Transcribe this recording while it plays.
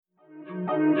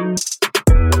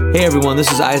Hey everyone,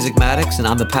 this is Isaac Maddox, and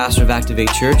I'm the pastor of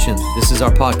Activate Church, and this is our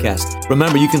podcast.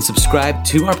 Remember, you can subscribe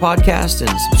to our podcast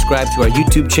and subscribe to our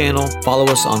YouTube channel.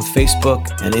 Follow us on Facebook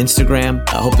and Instagram.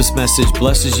 I hope this message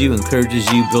blesses you,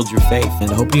 encourages you, builds your faith,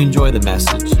 and I hope you enjoy the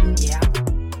message.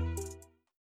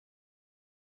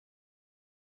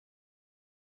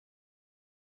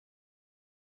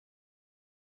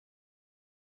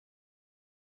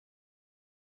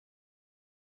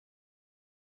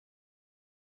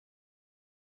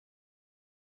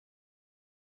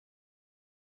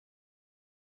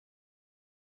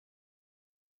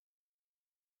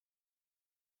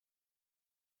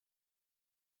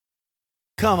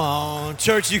 Come on,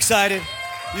 church, you excited?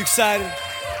 You excited?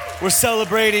 We're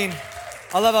celebrating.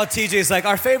 I love how TJ's like,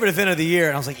 our favorite event of the year.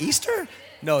 And I was like, Easter?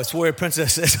 No, it's Warrior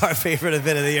Princess. It's our favorite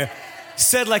event of the year.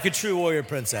 Said like a true Warrior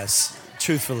Princess,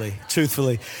 truthfully.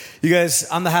 You guys,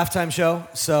 I'm the halftime show,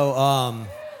 so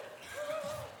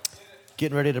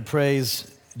getting ready to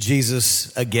praise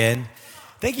Jesus again.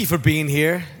 Thank you for being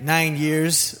here. 9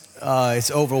 years. It's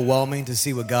overwhelming to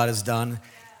see what God has done.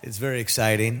 It's very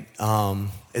exciting.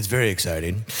 It's very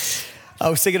exciting. I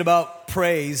was thinking about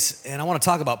praise, and I want to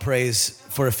talk about praise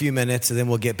for a few minutes, and then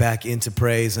we'll get back into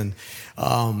praise. And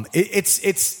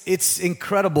it's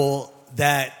incredible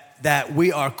that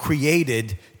we are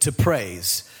created to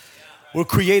praise. We're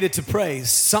created to praise.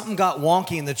 Something got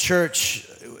wonky in the church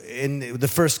in the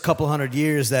first couple hundred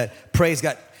years that praise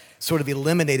got sort of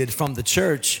eliminated from the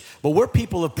church, but we're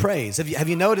people of praise. Have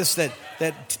you noticed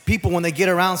that people, when they get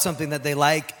around something that they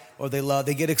like or they love,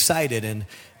 they get excited, and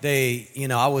they,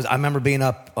 I remember being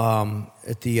up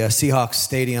at the Seahawks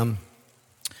stadium,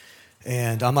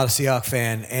 and I'm not a Seahawks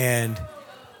fan, and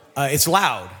it's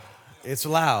loud,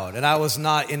 and I was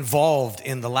not involved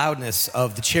in the loudness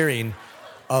of the cheering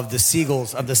of the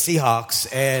Seahawks,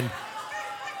 and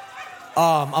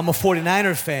I'm a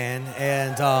 49er fan,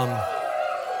 and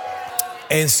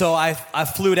so I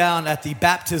flew down at the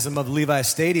baptism of Levi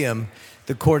Stadium,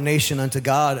 the coronation unto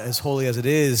God, as holy as it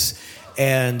is.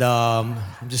 And I'm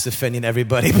just offending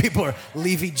everybody. People are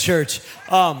leaving church.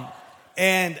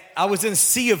 And I was in a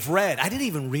sea of red. I didn't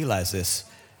even realize this,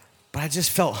 but I just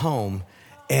felt home.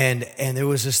 And there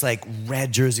was just like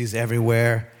red jerseys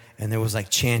everywhere. And there was like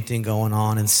chanting going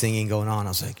on and singing going on. I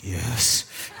was like, yes,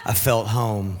 I felt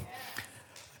home.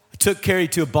 Took Carrie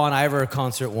to a Bon Iver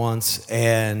concert once,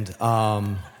 and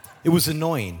it was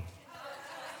annoying.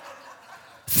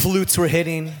 Flutes were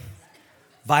hitting,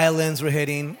 violins were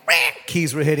hitting,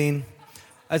 keys were hitting.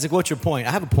 I was like, what's your point?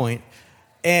 I have a point.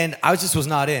 And I just was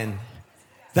not in.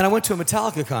 Then I went to a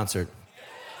Metallica concert.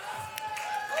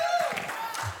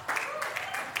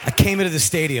 I came into the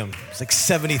stadium. It's like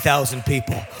 70,000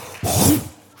 people.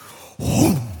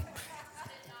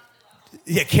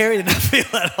 Yeah, Carrie did not feel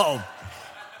at home.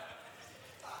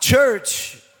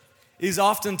 Church is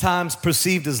oftentimes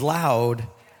perceived as loud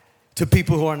to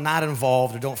people who are not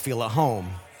involved or don't feel at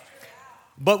home.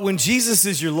 But when Jesus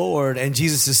is your Lord and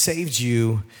Jesus has saved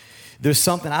you, there's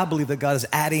something I believe that God is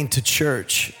adding to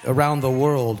church around the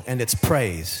world, and it's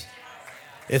praise.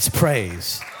 It's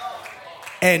praise.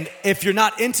 And if you're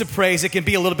not into praise, it can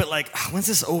be a little bit like, when's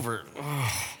this over?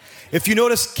 Oh. If you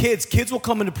notice kids will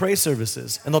come into praise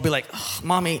services and they'll be like,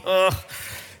 Mommy,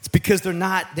 It's because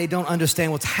they don't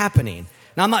understand what's happening.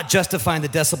 Now, I'm not justifying the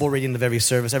decibel reading of every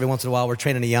service. Every once in a while, we're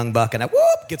training a young buck, and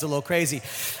gets a little crazy.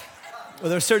 Well,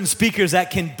 there are certain speakers that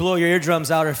can blow your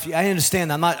eardrums out. I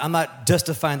understand. I'm not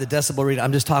justifying the decibel reading.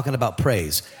 I'm just talking about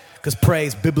praise, because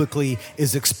praise biblically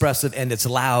is expressive and it's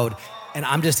loud. And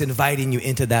I'm just inviting you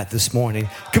into that this morning.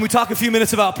 Can we talk a few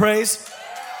minutes about praise?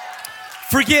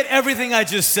 Forget everything I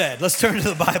just said. Let's turn to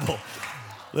the Bible.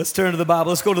 Let's turn to the Bible.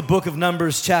 Let's go to the book of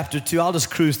Numbers, chapter 2. I'll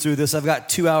just cruise through this. I've got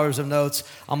 2 hours of notes.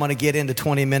 I'm going to get into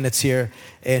 20 minutes here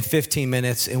and 15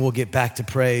 minutes, and we'll get back to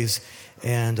praise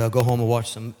and go home and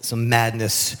watch some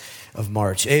madness of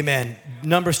March. Amen.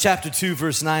 Numbers chapter 2,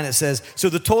 verse 9, it says, so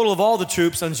the total of all the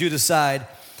troops on Judah's side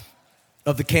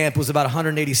of the camp was about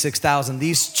 186,000.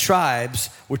 These tribes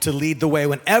were to lead the way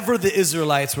whenever the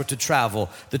Israelites were to travel,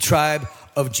 the tribe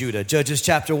of Judah. Judges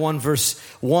chapter 1, verse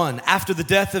 1. After the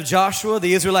death of Joshua,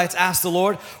 the Israelites asked the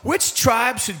Lord, which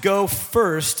tribe should go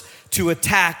first to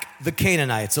attack the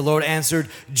Canaanites? The Lord answered,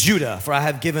 Judah, for I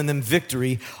have given them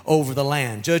victory over the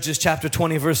land. Judges chapter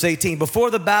 20, verse 18. Before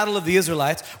the battle of the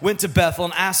Israelites went to Bethel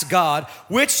and asked God,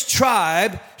 which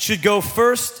tribe should go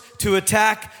first to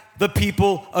attack the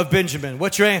people of Benjamin?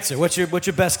 What's your answer? What's your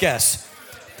best guess?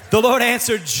 The Lord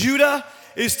answered, Judah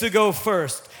is to go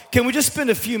first. Can we just spend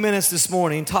a few minutes this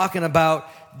morning talking about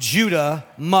Judah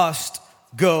must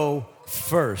go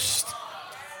first?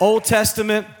 Old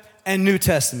Testament, and New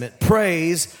Testament.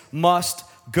 Praise must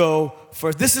go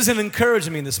first. This is an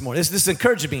encouragement this morning. This is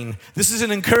encouragement. This is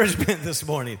an encouragement this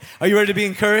morning. Are you ready to be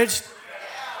encouraged?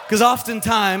 Because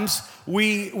oftentimes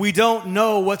we don't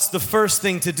know what's the first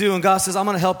thing to do, and God says, I'm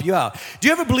going to help you out. Do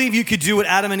you ever believe you could do what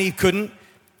Adam and Eve couldn't?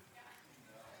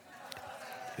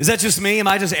 Is that just me? Am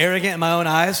I just arrogant in my own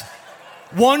eyes?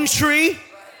 One tree.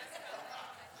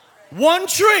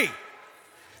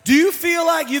 Do you feel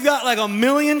like you've got like a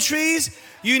million trees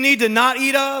you need to not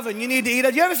eat of and you need to eat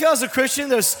of? Do you ever feel as a Christian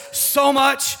there's so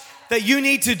much that you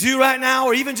need to do right now,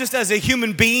 or even just as a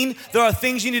human being, there are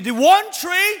things you need to do? One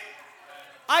tree,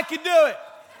 I can do it.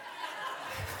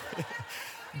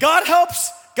 God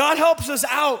helps us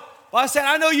out. Well, I said,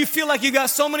 I know you feel like you got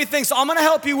so many things, so I'm going to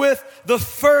help you with the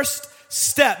first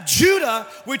step. Judah,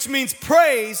 which means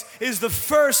praise, is the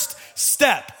first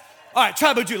step. All right,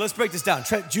 tribe of Judah, let's break this down.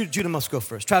 Judah must go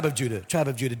first. Tribe of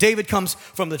Judah. David comes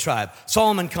from the tribe.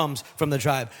 Solomon comes from the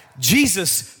tribe.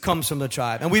 Jesus comes from the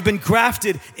tribe. And we've been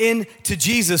grafted into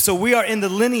Jesus, so we are in the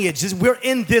lineage. We're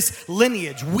in this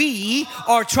lineage. We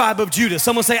are tribe of Judah.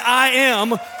 Someone say, I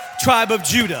am tribe of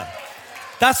Judah.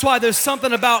 That's why there's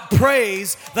something about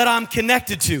praise that I'm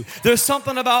connected to. There's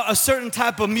something about a certain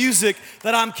type of music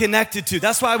that I'm connected to.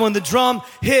 That's why when the drum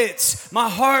hits, my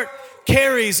heart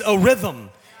carries a rhythm.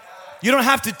 You don't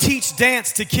have to teach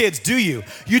dance to kids, do you?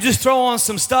 You just throw on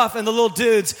some stuff and the little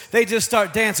dudes, they just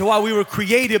start dancing. Why? We were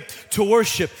created to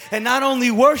worship. And not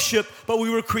only worship, but we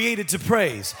were created to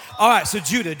praise. All right, so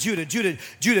Judah.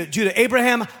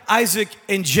 Abraham, Isaac,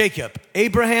 and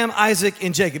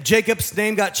Jacob. Jacob's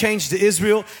name got changed to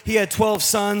Israel. He had 12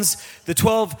 sons. The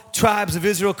 12 tribes of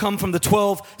Israel come from the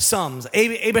 12 sons.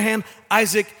 Abraham,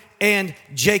 Isaac, and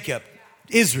Jacob.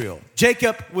 Israel.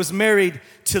 Jacob was married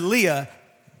to Leah.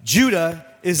 Judah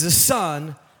is the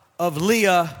son of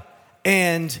Leah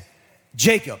and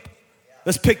Jacob.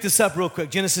 Let's pick this up real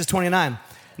quick. Genesis 29.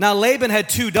 Now Laban had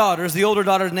 2 daughters. The older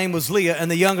daughter's name was Leah,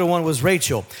 and the younger one was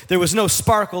Rachel. There was no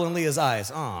sparkle in Leah's eyes.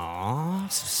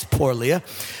 Aww, poor Leah.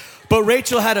 But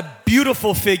Rachel had a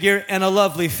beautiful figure and a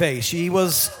lovely face. She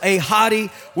was a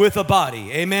hottie with a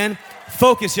body. Amen.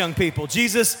 Focus, young people.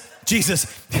 Jesus,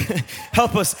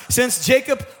 help us. Since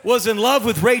Jacob was in love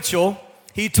with Rachel,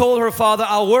 he told her father,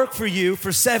 I'll work for you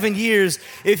for 7 years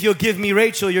if you'll give me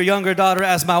Rachel, your younger daughter,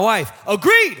 as my wife.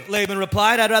 Agreed, Laban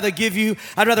replied. I'd rather give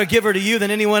her to you than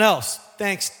anyone else.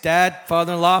 Thanks, Dad,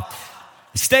 father-in-law.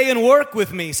 Stay and work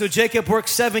with me. So Jacob worked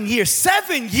 7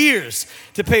 years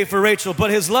to pay for Rachel. But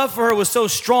his love for her was so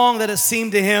strong that it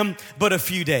seemed to him but a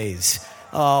few days.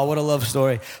 Oh, what a love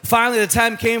story. Finally, the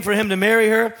time came for him to marry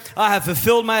her. I have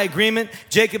fulfilled my agreement.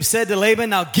 Jacob said to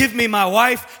Laban, now give me my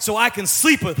wife so I can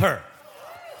sleep with her.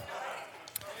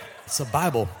 It's a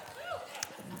Bible.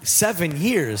 7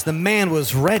 years. The man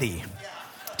was ready.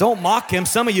 Don't mock him.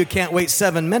 Some of you can't wait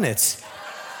 7 minutes.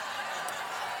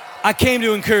 I came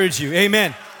to encourage you.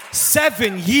 Amen.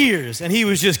 7 years, and he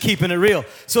was just keeping it real.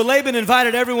 So Laban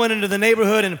invited everyone into the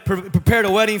neighborhood and prepared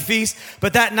a wedding feast.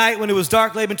 But that night when it was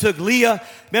dark, Laban took Leah.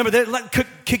 Remember,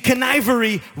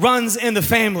 connivery runs in the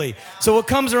family. So what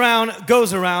comes around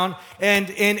goes around.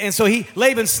 And so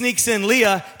Laban sneaks in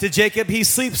Leah to Jacob. He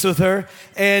sleeps with her.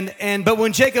 But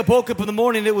when Jacob woke up in the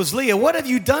morning, it was Leah. What have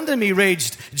you done to me,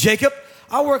 raged Jacob.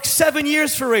 I worked 7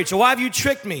 years for Rachel. Why have you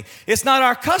tricked me? It's not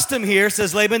our custom here,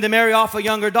 says Laban, to marry off a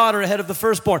younger daughter ahead of the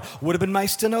firstborn. Would have been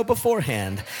nice to know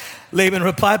beforehand. Laban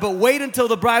replied, but wait until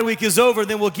the bride week is over,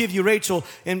 then we'll give you Rachel,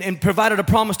 and provided a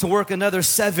promise to work another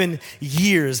 7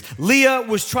 years. Leah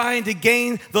was trying to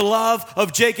gain the love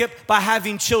of Jacob by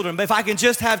having children. But if I can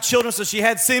just have children, so she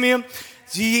had Simeon.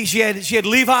 She had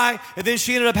Levi, and then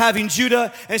she ended up having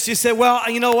Judah, and she said,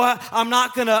 well, you know what? I'm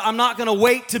not gonna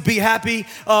wait to be happy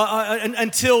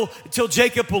until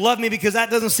Jacob will love me, because that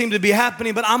doesn't seem to be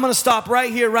happening, but I'm gonna stop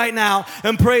right here, right now,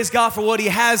 and praise God for what he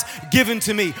has given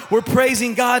to me. We're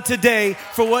praising God today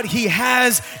for what he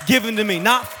has given to me,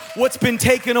 not what's been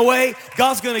taken away.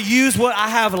 God's going to use what I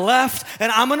have left.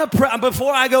 And I'm going to pray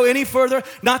before I go any further.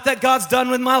 Not that God's done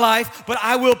with my life, but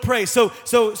I will pray. So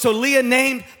Leah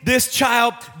named this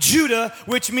child Judah,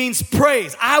 which means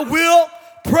praise. I will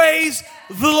praise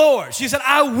the Lord. She said,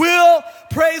 I will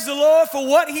praise the Lord for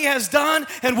what he has done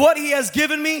and what he has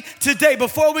given me today.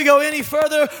 Before we go any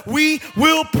further, we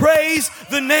will praise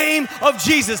the name of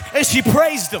Jesus. And she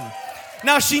praised him.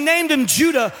 Now, she named him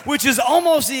Judah, which is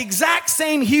almost the exact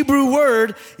same Hebrew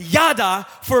word, yada,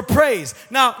 for praise.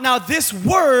 Now, this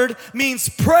word means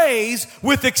praise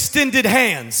with extended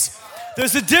hands.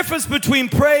 There's a difference between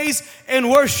praise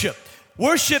and worship.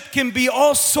 Worship can be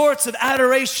all sorts of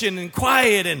adoration and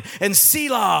quiet and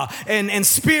selah and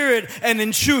spirit and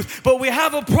in truth. But we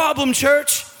have a problem,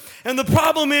 church. And the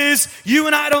problem is, you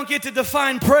and I don't get to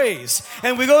define praise.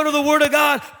 And we go to the Word of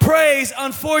God. Praise,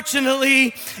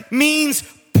 unfortunately, means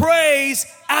praise,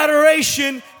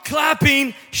 adoration,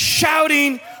 clapping,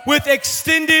 shouting with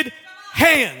extended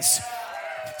hands.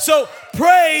 So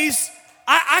praise,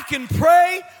 I can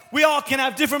pray. We all can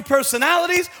have different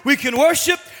personalities. We can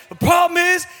worship. The problem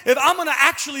is, if I'm going to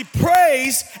actually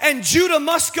praise and Judah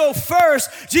must go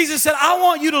first, Jesus said, I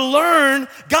want you to learn.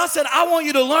 God said, I want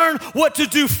you to learn what to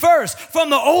do first. From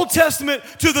the Old Testament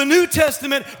to the New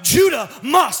Testament, Judah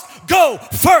must go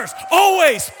first.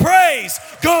 Always praise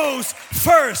goes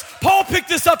first. Paul picked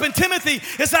this up in Timothy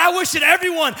and said, I wish that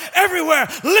everyone, everywhere,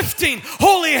 lifting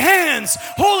holy hands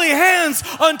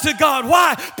unto God.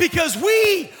 Why? Because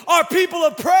we are people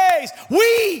of praise.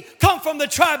 We come from the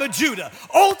tribe of Judah.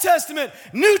 Old Testament,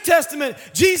 New Testament,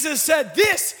 Jesus said,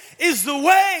 this is the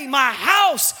way my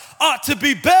house ought to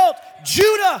be built.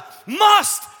 Judah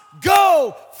must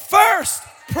go first.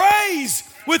 Praise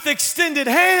with extended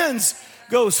hands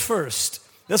goes first.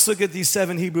 Let's look at these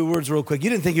 7 Hebrew words real quick. You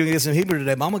didn't think you were going to get some Hebrew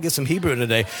today, but I'm going to get some Hebrew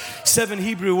today. 7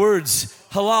 Hebrew words.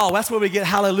 Halal, that's where we get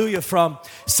hallelujah from.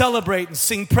 Celebrate and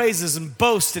sing praises and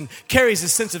boast and carries a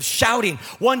sense of shouting.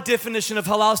 One definition of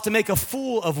halal is to make a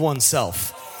fool of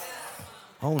oneself.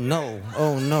 Oh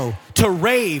no. To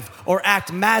rave or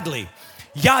act madly.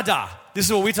 Yada, this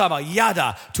is what we talk about.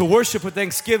 Yada, to worship with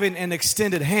thanksgiving and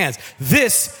extended hands.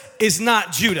 This is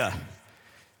not Judah.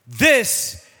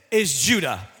 This is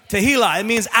Judah. Tehillah, it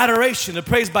means adoration, to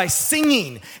praise by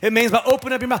singing. It means by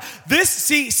opening up your mouth. This,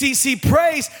 see,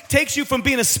 praise takes you from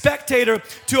being a spectator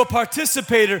to a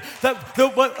participator.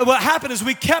 What happened is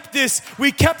we kept this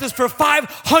for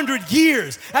 500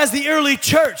 years as the early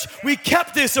church. We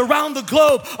kept this around the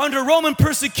globe under Roman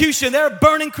persecution. They were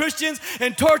burning Christians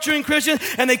and torturing Christians,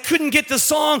 and they couldn't get the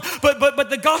song, but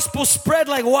the gospel spread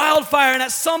like wildfire, and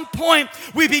at some point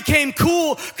we became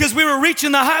cool because we were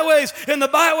reaching the highways and the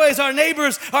byways, our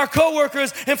neighbors, our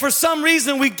co-workers, and for some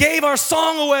reason we gave our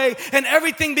song away and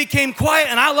everything became quiet,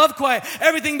 and I love quiet.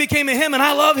 Everything became a hymn and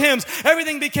I love hymns.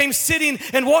 Everything became sitting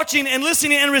and watching and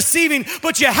listening and receiving.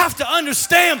 But you have to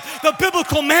understand the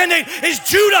biblical mandate is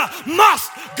Judah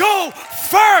must go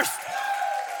first.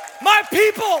 My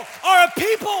people are a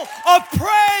people of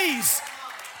praise.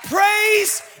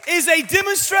 Praise is a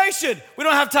demonstration. We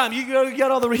don't have time. You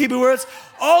got all the Hebrew words?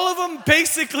 All of them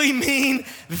basically mean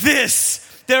this.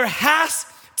 There has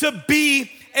to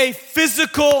be a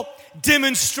physical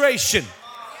demonstration.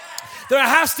 There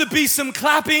has to be some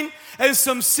clapping and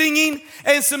some singing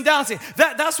and some dancing.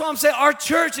 That's why I'm saying our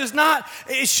church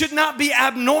should not be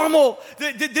abnormal.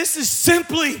 This is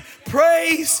simply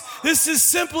praise. This is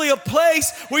simply a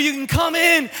place where you can come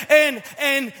in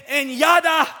and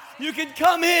yada. You can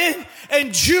come in,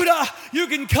 and Judah, you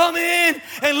can come in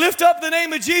and lift up the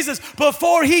name of Jesus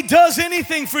before he does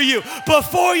anything for you,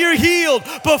 before you're healed,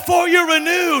 before you're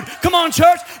renewed. Come on,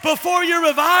 church, before you're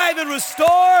revived and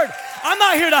restored. I'm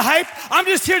not here to hype. I'm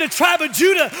just here to tribe of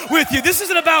Judah with you. This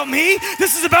isn't about me.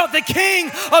 This is about the King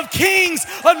of Kings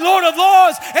and Lord of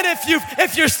Lords. And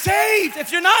if you're saved,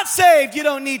 if you're not saved, you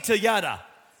don't need to yada.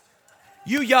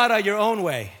 You yada your own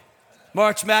way.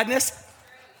 March Madness.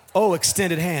 Oh,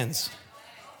 extended hands.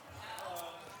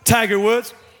 Tiger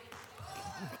Woods.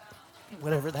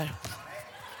 Whatever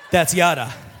that's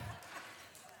yada.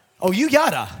 Oh, you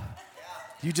yada.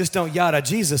 You just don't yada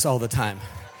Jesus all the time.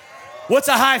 What's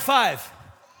a high five?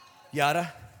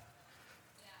 Yada.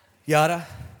 Yada.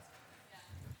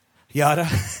 Yada.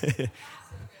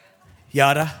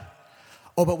 Yada.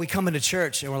 Oh, but we come into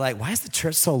church and we're like, why is the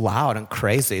church so loud and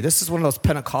crazy? This is one of those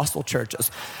Pentecostal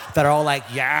churches that are all like,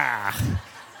 yeah.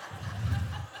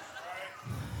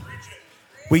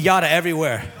 We yada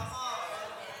everywhere.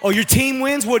 Oh, your team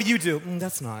wins? What do you do?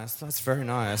 That's nice. That's very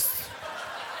nice.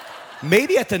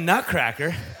 Maybe at the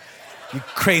Nutcracker, you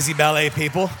crazy ballet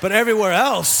people, but everywhere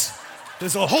else,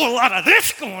 there's a whole lot of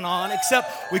this going on,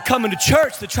 except we come into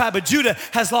church, the tribe of Judah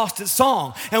has lost its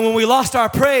song. And when we lost our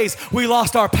praise, we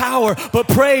lost our power. But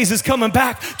praise is coming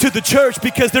back to the church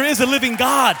because there is a living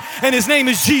God, and his name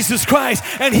is Jesus Christ.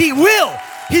 And he will,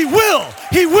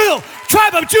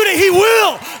 tribe of Judah, he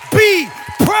will be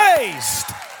praised.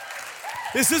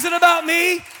 This isn't about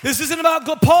me. This isn't about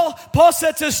Paul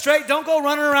said to us straight, don't go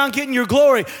running around getting your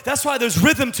glory. That's why there's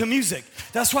rhythm to music.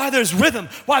 That's why there's rhythm.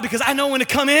 Why? Because I know when to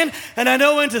come in and I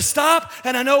know when to stop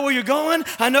and I know where you're going.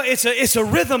 I know it's a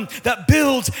rhythm that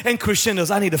builds and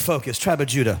crescendos. I need to focus. Tribe of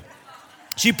Judah.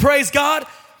 She praised God.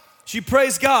 She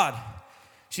praised God.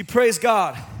 She praised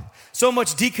God. So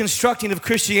much deconstructing of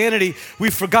Christianity,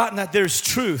 we've forgotten that there's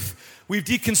truth. We've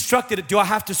deconstructed it. Do I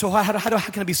have to? So how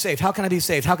can I be saved? How can I be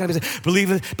saved? How can I be saved?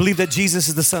 Believe that Jesus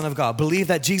is the Son of God. Believe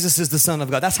that Jesus is the Son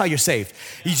of God. That's how you're saved.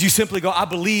 You simply go, I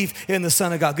believe in the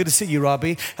Son of God. Good to see you,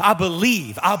 Robbie. I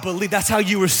believe. That's how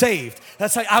you were saved.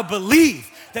 That's how I believe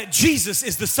that Jesus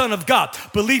is the Son of God.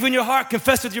 Believe in your heart,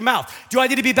 confess with your mouth. Do I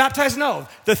need to be baptized? No.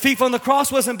 The thief on the cross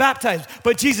wasn't baptized,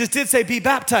 but Jesus did say be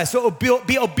baptized. So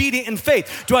be obedient in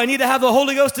faith. Do I need to have the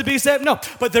Holy Ghost to be saved? No.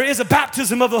 But there is a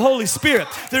baptism of the Holy Spirit.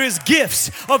 There is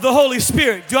gifts of the Holy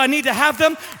Spirit. Do I need to have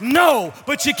them? No.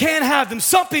 But you can have them.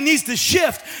 Something needs to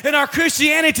shift in our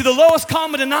Christianity to the lowest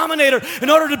common denominator in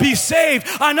order to be saved.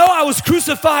 I know I was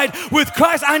crucified with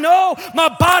Christ. I know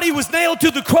my body was nailed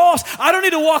to the cross. I don't need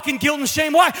to walk in guilt and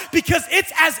shame. Why? Because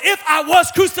it's as if I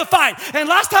was crucified. And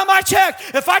last time I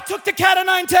checked, if I took the cat of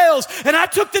nine tails and I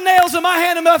took the nails in my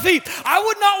hand and my feet, I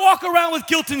would not walk around with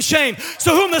guilt and shame.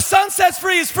 So whom the Son sets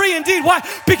free is free indeed. Why?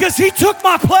 Because he took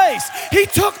my place. He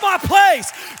took my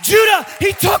place. Judah,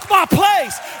 he took my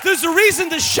place. There's a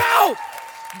reason to shout.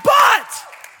 But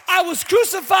I was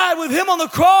crucified with him on the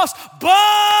cross, but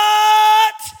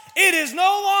it is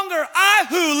no longer I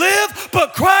who live,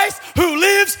 but Christ who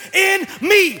lives in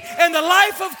me. And the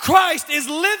life of Christ is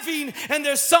living, and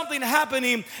there's something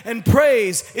happening, and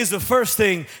praise is the first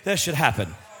thing that should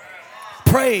happen.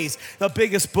 Praise, the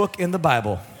biggest book in the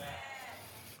Bible,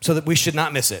 so that we should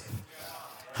not miss it.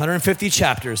 150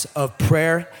 chapters of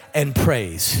prayer and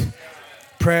praise.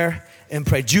 Prayer and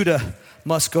praise. Judah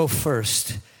must go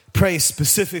first. Praise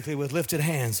specifically with lifted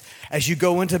hands as you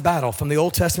go into battle from the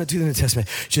Old Testament to the New Testament.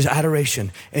 Just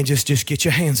adoration and just get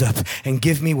your hands up and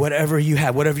give me whatever you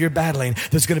have, whatever you're battling.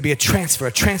 There's going to be a transfer.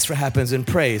 A transfer happens in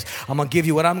praise. I'm going to give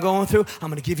you what I'm going through. I'm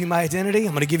going to give you my identity.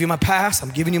 I'm going to give you my past.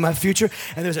 I'm giving you my future.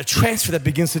 And there's a transfer that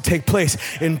begins to take place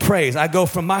in praise. I go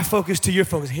from my focus to your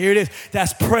focus. Here it is.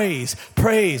 That's praise,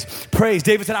 praise, praise.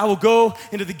 David said, I will go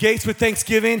into the gates with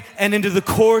thanksgiving and into the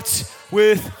courts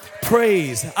with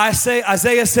praise.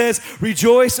 Isaiah says,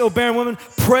 rejoice, O barren woman.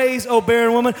 Praise, O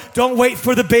barren woman. Don't wait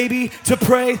for the baby to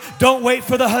praise. Don't wait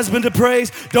for the husband to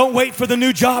praise. Don't wait for the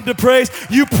new job to praise.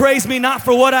 You praise me not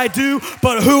for what I do,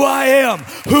 but who I am.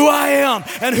 Who I am.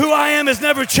 And who I am has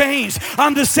never changed.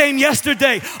 I'm the same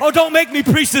yesterday. Oh, don't make me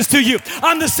preach this to you.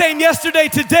 I'm the same yesterday,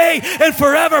 today, and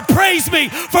forever. Praise me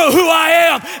for who I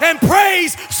am. And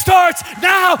praise starts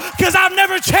now because I've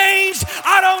never changed.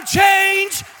 I don't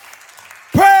change.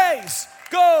 Praise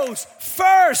goes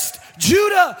first.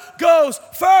 Judah goes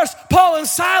first. Paul and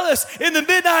Silas in the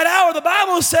midnight hour, the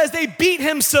Bible says they beat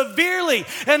him severely,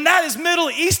 and that is Middle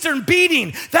Eastern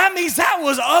beating. That means that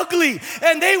was ugly,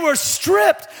 and they were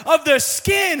stripped of their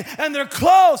skin and their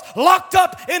clothes, locked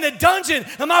up in a dungeon.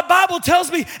 And my Bible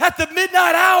tells me at the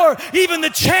midnight hour, even the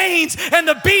chains and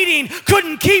the beating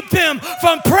couldn't keep them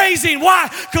from praising. Why?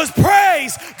 Because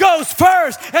praise goes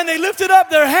first. And they lifted up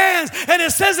their hands, and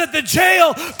it says that the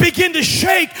jail began to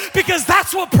shake, because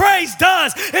that's what praise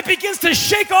does. It begins to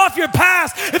shake off your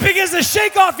past. It begins to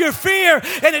shake off your fear,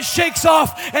 and it shakes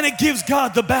off, and it gives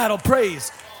God the battle.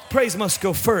 Praise must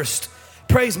go first.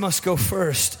 Praise must go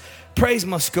first. Praise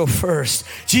must go first.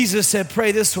 Jesus said,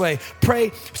 pray this way.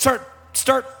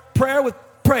 Start prayer with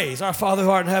praise. Our Father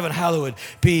who art in heaven, hallowed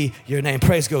be your name.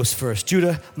 Praise goes first.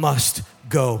 Judah must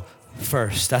go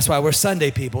first. That's why we're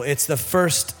Sunday people. It's the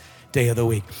first day of the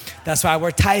week. That's why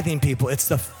we're tithing people. It's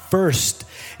the first.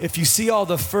 If you see all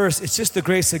the first, it's just the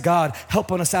grace of God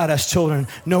helping us out as children,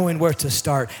 knowing where to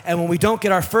start. And when we don't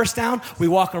get our first down, we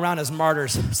walk around as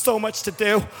martyrs. So much to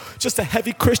do. Just a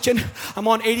heavy Christian. I'm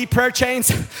on 80 prayer chains,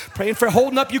 praying for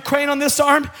holding up Ukraine on this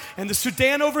arm and the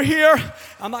Sudan over here.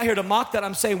 I'm not here to mock that.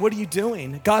 I'm saying, what are you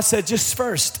doing? God said, just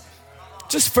first.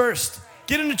 Just first.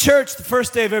 Get into church the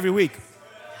first day of every week.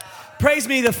 Praise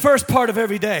me the first part of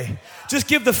every day. Just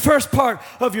give the first part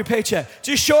of your paycheck.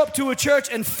 Just show up to a church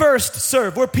and first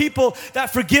serve. We're people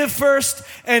that forgive first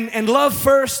and love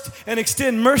first and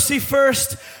extend mercy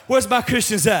first. Where's my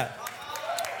Christians at?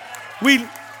 We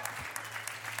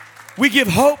give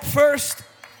hope first.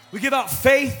 We give out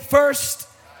faith first.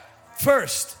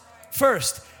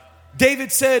 First.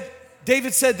 David said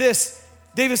this.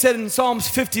 David said in Psalms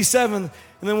 57,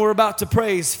 and then we're about to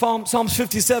praise. Psalms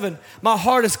 57, my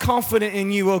heart is confident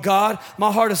in you, O God.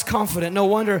 My heart is confident. No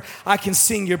wonder I can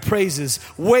sing your praises.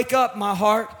 Wake up, my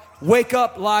heart. Wake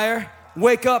up, lyre.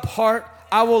 Wake up, heart.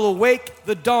 I will awake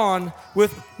the dawn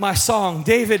with my song.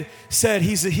 David said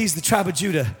he's the tribe of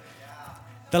Judah.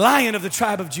 The lion of the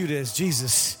tribe of Judah is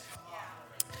Jesus.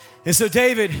 And so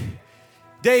David,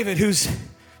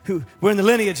 who we're in the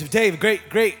lineage of David,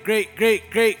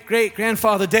 great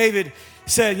grandfather David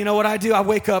said, you know what I do? I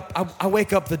wake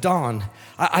up the dawn.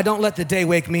 I don't let the day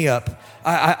wake me up.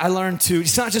 I learned to,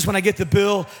 it's not just when I get the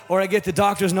bill or I get the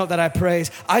doctor's note that I praise.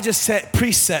 I just set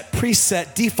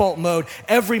preset, default mode.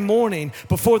 Every morning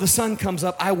before the sun comes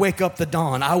up, I wake up the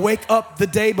dawn. I wake up the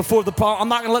day before the problem. I'm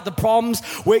not gonna let the problems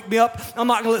wake me up. I'm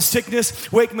not gonna let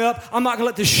sickness wake me up. I'm not gonna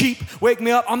let the sheep wake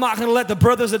me up. I'm not gonna let the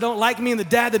brothers that don't like me and the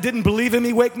dad that didn't believe in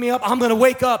me wake me up. I'm gonna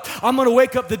wake up. I'm gonna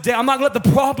wake up the day. I'm not gonna let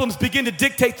the problems begin to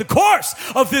dictate the course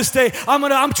of this day.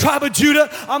 I'm Tribe of Judah.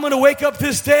 I'm gonna wake up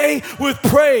this day with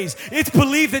praise. It's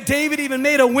believed that David even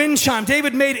made a wind chime.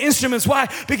 David made instruments. Why?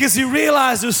 Because he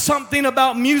realized there's something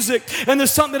about music and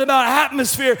there's something about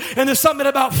atmosphere and there's something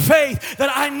about faith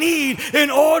that I need in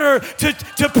order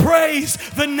to praise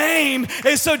the name.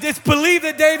 And so it's believed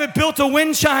that David built a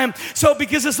wind chime. So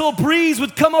because this little breeze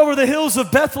would come over the hills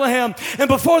of Bethlehem, and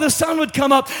before the sun would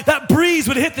come up, that breeze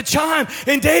would hit the chime,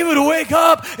 and David would wake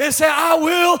up and say, I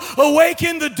will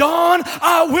awaken the dawn.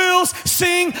 I will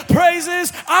sing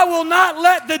praises. I will not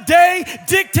let the day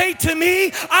dictate to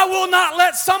me. I will not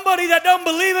let somebody that don't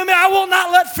believe in me. I will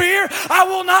not let fear. I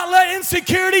will not let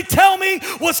insecurity tell me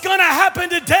what's going to happen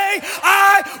today.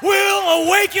 I will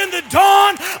awaken the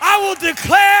dawn. I will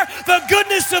declare the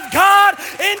goodness of God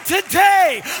in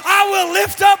today. I will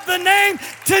lift up the name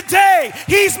today.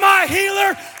 He's my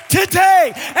healer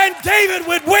today. And David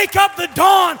would wake up the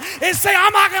dawn and say,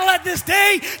 I'm not going to let this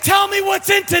day tell me what's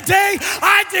in today.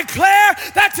 I declare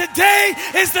that today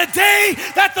is the day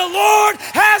that the Lord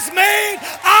has made.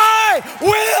 I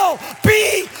will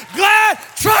be glad.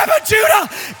 Tribe of Judah,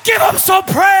 give him some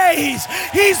praise.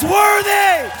 He's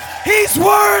worthy. He's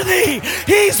worthy.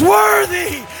 He's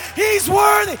worthy. He's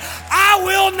worthy. I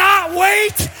will not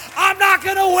wait. I'm not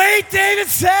going to wait, David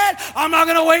said. I'm not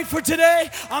going to wait for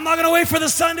today. I'm not going to wait for the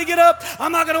sun to get up.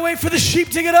 I'm not going to wait for the sheep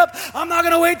to get up. I'm not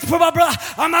going to wait for my brother.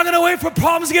 I'm not going to wait for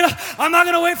problems to get up. I'm not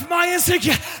going to wait for my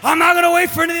insecurity. I'm not going to wait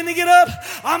for anything to get up.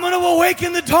 I'm going to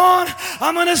awaken the dawn.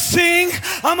 I'm going to sing.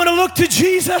 I'm going to look to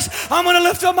Jesus. I'm going to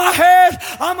lift up my head.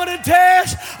 I'm going to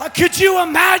dance. Could you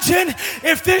imagine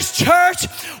if this church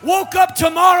woke up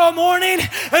tomorrow morning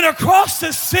and across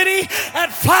the city at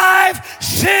 5,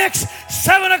 6,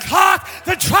 7 o'clock,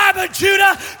 the Tribe of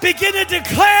Judah begin to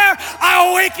declare, I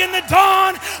awaken the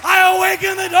dawn, I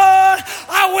awaken the dawn,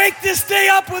 I wake this day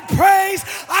up with praise,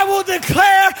 I will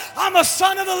declare I'm a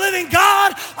son of the living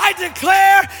God, I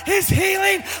declare his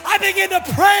healing, I begin to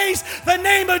praise the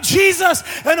name of Jesus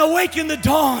and awaken the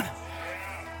dawn.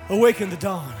 Awaken the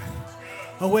dawn.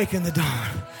 Awaken the dawn.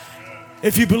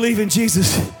 If you believe in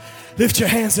Jesus, lift your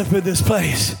hands up in this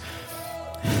place.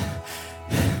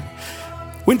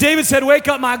 When David said, wake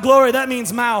up my glory, that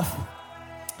means mouth.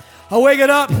 I wake it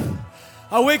up.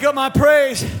 I wake up my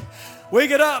praise. Wake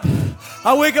it up.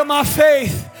 I wake up my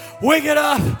faith. Wake it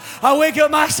up. I wake up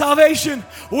my salvation.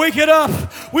 Wake it up.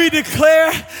 We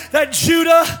declare that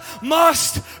Judah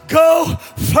must go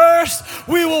first.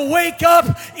 We will wake up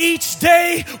each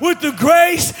day with the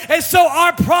grace, and so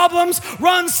our problems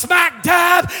run smack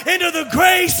dab into the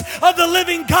grace of the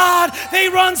living God. They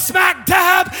run smack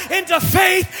dab into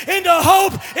faith, into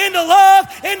hope, into love,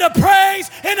 into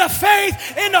praise, into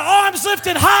faith, into arms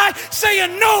lifted high,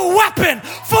 saying no weapon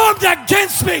formed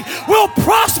against me will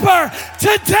prosper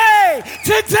today.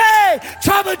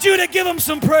 Tribe of Judah, give him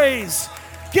some praise.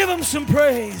 Give him some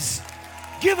praise.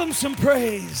 Give him some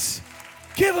praise.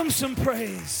 Give him some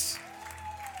praise.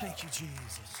 Thank you,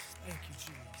 Jesus. Thank you,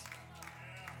 Jesus.